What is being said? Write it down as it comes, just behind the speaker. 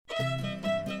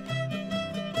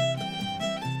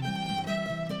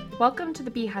Welcome to the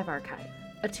Beehive Archive,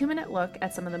 a 2-minute look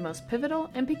at some of the most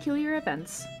pivotal and peculiar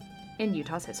events in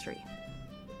Utah's history.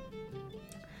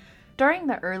 During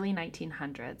the early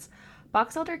 1900s,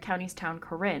 Box Elder County's town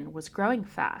Corinne was growing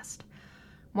fast.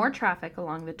 More traffic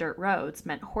along the dirt roads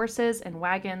meant horses and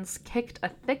wagons kicked a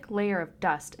thick layer of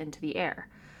dust into the air.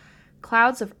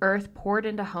 Clouds of earth poured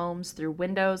into homes through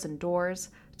windows and doors,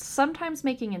 sometimes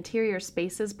making interior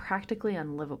spaces practically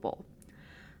unlivable.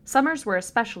 Summers were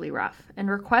especially rough, and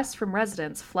requests from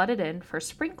residents flooded in for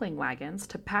sprinkling wagons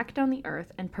to pack down the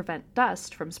earth and prevent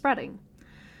dust from spreading.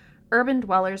 Urban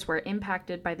dwellers were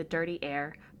impacted by the dirty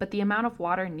air, but the amount of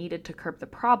water needed to curb the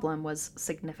problem was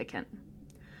significant.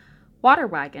 Water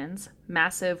wagons,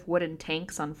 massive wooden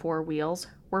tanks on 4 wheels,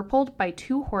 were pulled by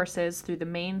 2 horses through the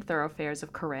main thoroughfares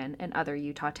of Corinne and other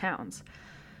Utah towns.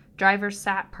 Drivers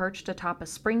sat perched atop a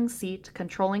spring seat,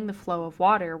 controlling the flow of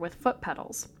water with foot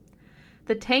pedals.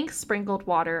 The tanks sprinkled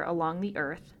water along the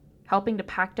earth, helping to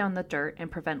pack down the dirt and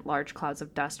prevent large clouds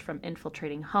of dust from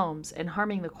infiltrating homes and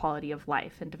harming the quality of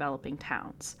life in developing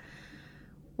towns.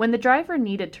 When the driver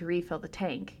needed to refill the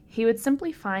tank, he would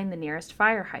simply find the nearest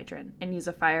fire hydrant and use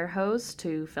a fire hose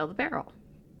to fill the barrel.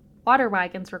 Water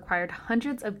wagons required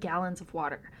hundreds of gallons of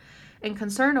water, and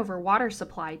concern over water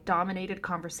supply dominated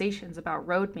conversations about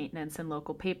road maintenance in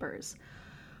local papers.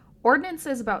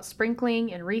 Ordinances about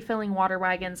sprinkling and refilling water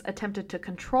wagons attempted to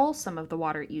control some of the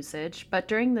water usage, but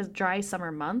during the dry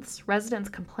summer months, residents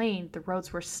complained the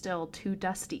roads were still too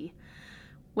dusty.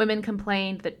 Women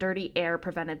complained that dirty air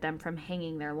prevented them from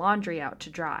hanging their laundry out to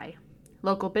dry.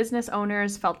 Local business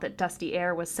owners felt that dusty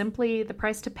air was simply the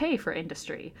price to pay for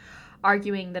industry,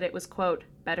 arguing that it was, quote,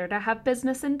 better to have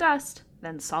business in dust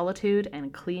than solitude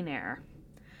and clean air.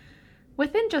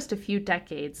 Within just a few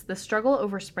decades, the struggle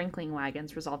over sprinkling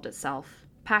wagons resolved itself.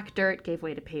 Packed dirt gave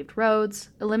way to paved roads,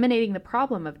 eliminating the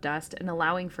problem of dust and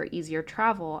allowing for easier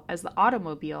travel as the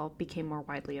automobile became more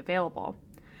widely available.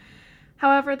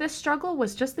 However, this struggle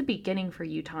was just the beginning for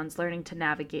Utahns learning to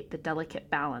navigate the delicate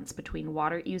balance between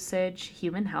water usage,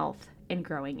 human health, and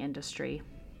growing industry.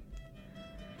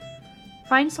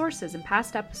 Find sources and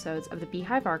past episodes of the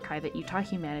Beehive Archive at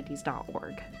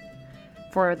utahhumanities.org.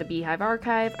 For the Beehive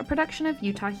Archive, a production of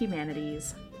Utah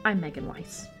Humanities, I'm Megan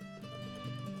Weiss.